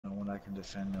can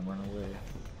defend and run away.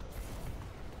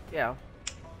 Yeah.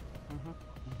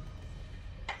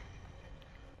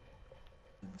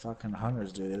 And fucking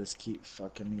hunters, dude, they just keep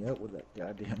fucking me up with that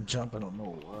goddamn jump. I don't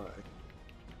know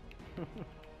why.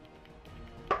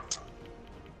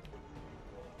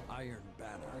 Iron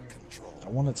Banner control. I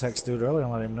want to text dude earlier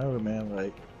and let him know, man.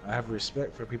 Like, I have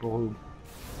respect for people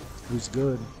who's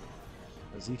good,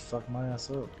 cause he fucked my ass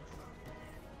up.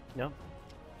 Yep.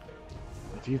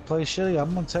 If you play shitty,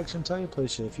 I'm gonna text you and tell you to play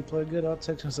shit. If you play good, I'll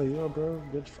text you and say, yo, bro,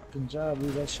 good fucking job,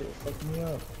 dude. That shit fucked me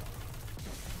up.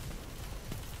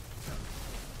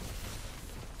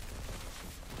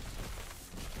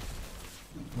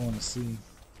 I want to see.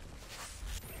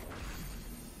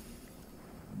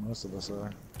 Most of us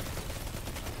are.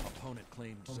 Opponent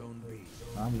claimed Zone B.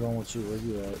 I'm going with you. Where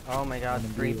you at? Oh my god,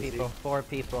 Zone 3 B is- people, 4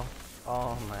 people.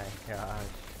 Oh my gosh.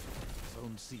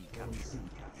 Zone C captured.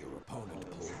 Your opponent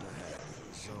pulled ahead.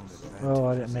 Zone advantage. Oh,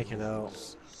 I didn't make it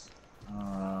out.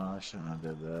 I shouldn't have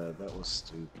did that. That was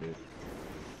stupid.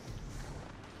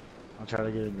 I'll try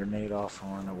to get a grenade off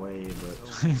and run away, but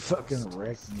he fucking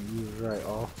wrecked me. He was right.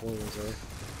 All 4 was there.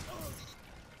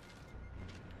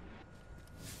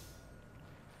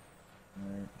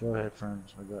 Alright, go ahead,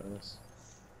 friends. I got this.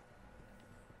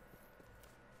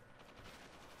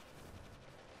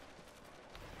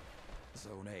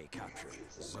 Zone A captured.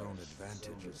 Zone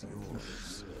advantage is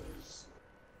yours.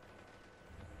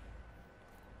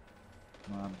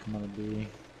 Come on, B.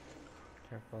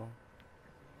 Careful.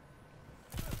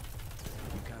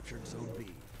 You captured Zone B.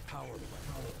 Power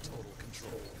plant. Total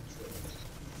control.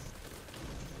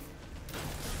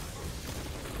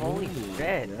 Holy Ooh,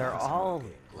 shit, they're yes. all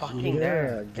fucking Yeah,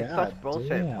 there. It's god such bullshit.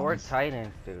 damn. 4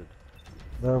 Titans, dude.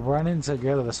 They're running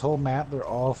together. This whole map, they're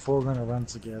all 4 gonna run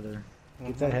together.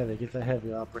 Get that Mhm. heavy. Get that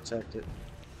heavy. I'll protect it.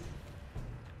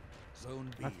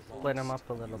 Zone B Let's lost. split 'em up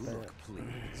a little You bit. look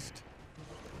pleased.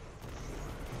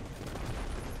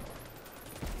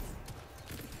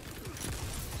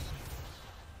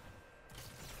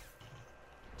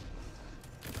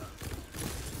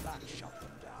 That shut them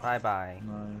down. Bye bye.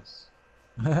 Nice.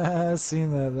 I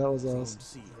seen that. That was Zone awesome.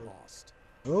 C lost.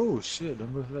 Oh shit!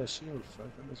 Don't go for that shield. Fuck,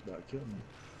 that was about to kill me.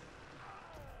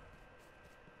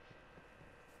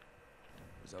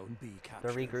 Zone B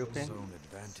captured. They're regrouping. Zone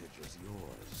advantage is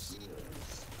yours.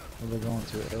 Where they going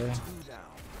to? A? 2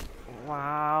 down.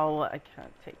 Wow, I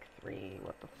can't take 3.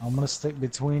 What the I'm gonna stick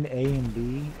between A and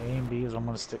B. A and B is I'm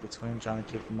gonna stick between, trying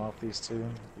to keep them off these 2. You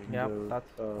can Yep, go,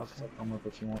 that's okay. fuck them up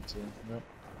if you want to. Yep.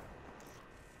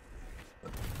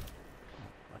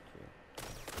 fuck you.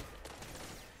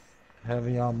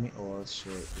 Heavy on me. Oh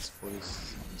shit! This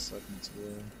place. I'm sucking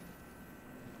today.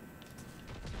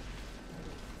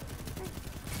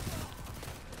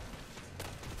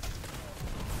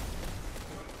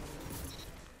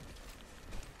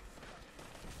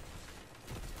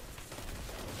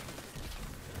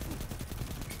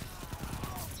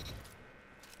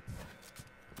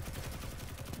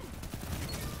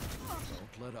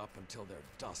 Don't let up until they're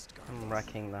dust I'm garments.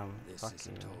 wrecking them. This Fuck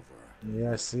isn't you. over.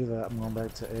 Yeah, I see that. I'm going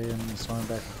back to A and swinging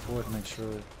back and forth. Make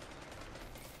sure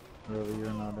wherever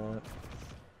you're not at.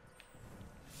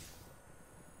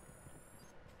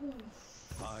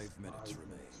 5 minutes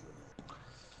remain.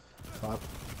 Fuck.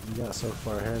 You got so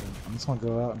far ahead. I'm just gonna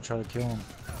go out and try to kill him.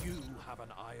 You have an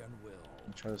iron will.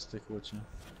 And try to stick with you.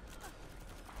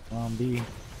 On B.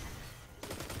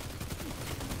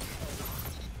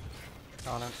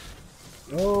 On it.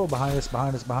 Oh, behind us,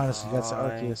 behind us, behind us. You got Aye.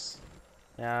 Arceus.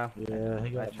 Yeah. Yeah,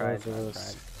 he I got tried. both I of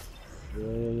us. tried.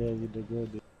 Yeah, you did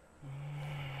good, dude.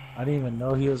 I didn't even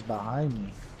know he was behind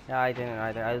me. Yeah, I didn't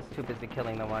either. I was too busy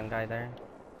killing the one guy there.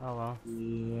 Oh well.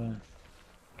 Yeah.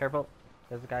 Careful.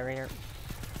 There's a guy right here.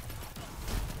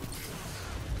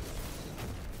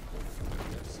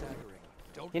 Staggering.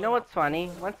 Don't You know let what's funny?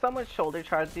 When someone shoulder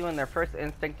charges you and their first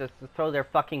instinct is to throw their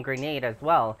fucking grenade as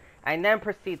well, and then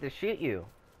proceed to shoot you.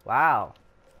 Wow.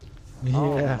 Yeah.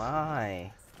 Oh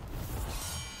my.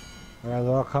 Alright,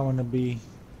 they're all coming to B.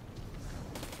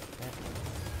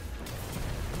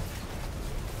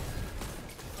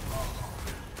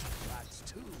 That's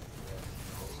 2.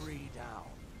 3 down.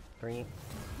 3.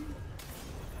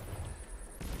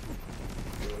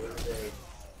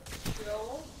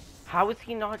 How is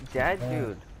he not dead, Yeah.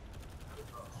 dude?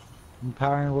 I'm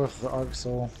powering with the Arc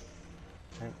Soul.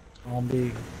 Okay. On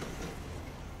B.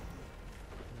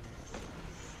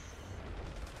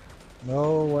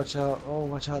 No, watch out. Oh,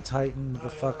 watch out, Titan with the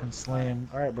fucking slam.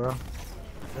 Alright, bro.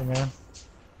 Hey, man.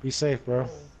 Be safe, bro.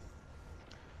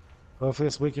 Hopefully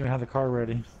this weekend we have the car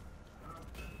ready.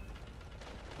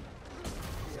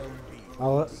 Zone B.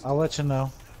 I'll let you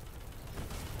know.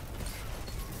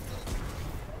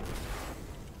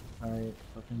 Alright,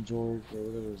 fucking George, or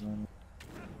whatever his name is.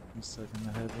 He's stuck in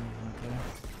the heaven, okay.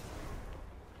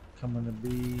 Coming to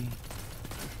B.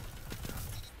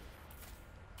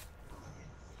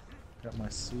 Got my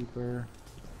super.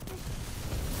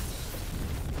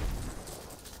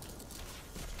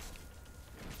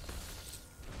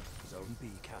 Zone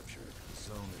B captured.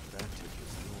 Zone advantage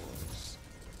is yours.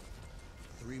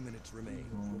 3 minutes remain.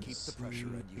 Keep the pressure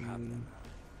and you have them.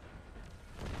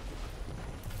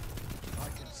 I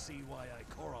can see why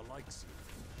Ikora likes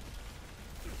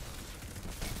you.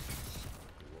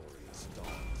 Glorious dawn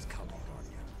is coming on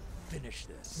you. Finish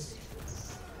this.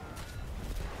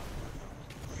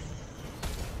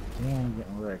 Damn, I'm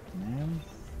getting wrecked, man.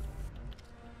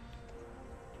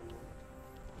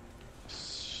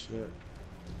 Shit.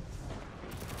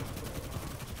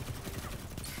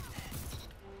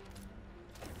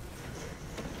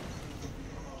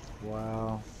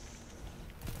 Wow.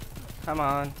 Come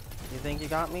on. You think you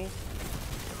got me?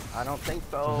 I don't think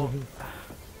so.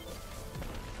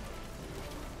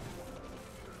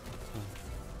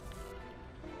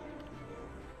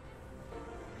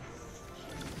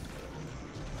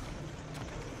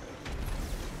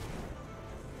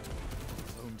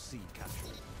 Zone C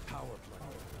captured. Power play.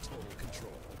 Total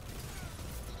control.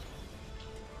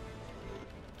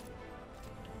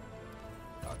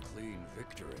 A clean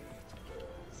victory.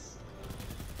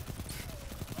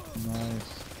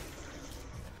 Nice.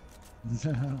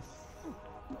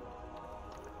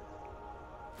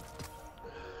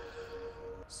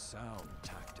 Sound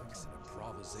tactics and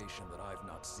improvisation that I've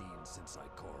not seen since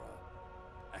Ikora.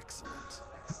 Excellent.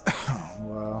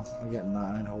 Wow, I got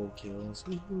 9 whole kills.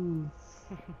 Woohoo.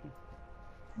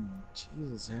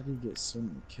 Jesus, how do you get so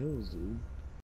many kills, dude?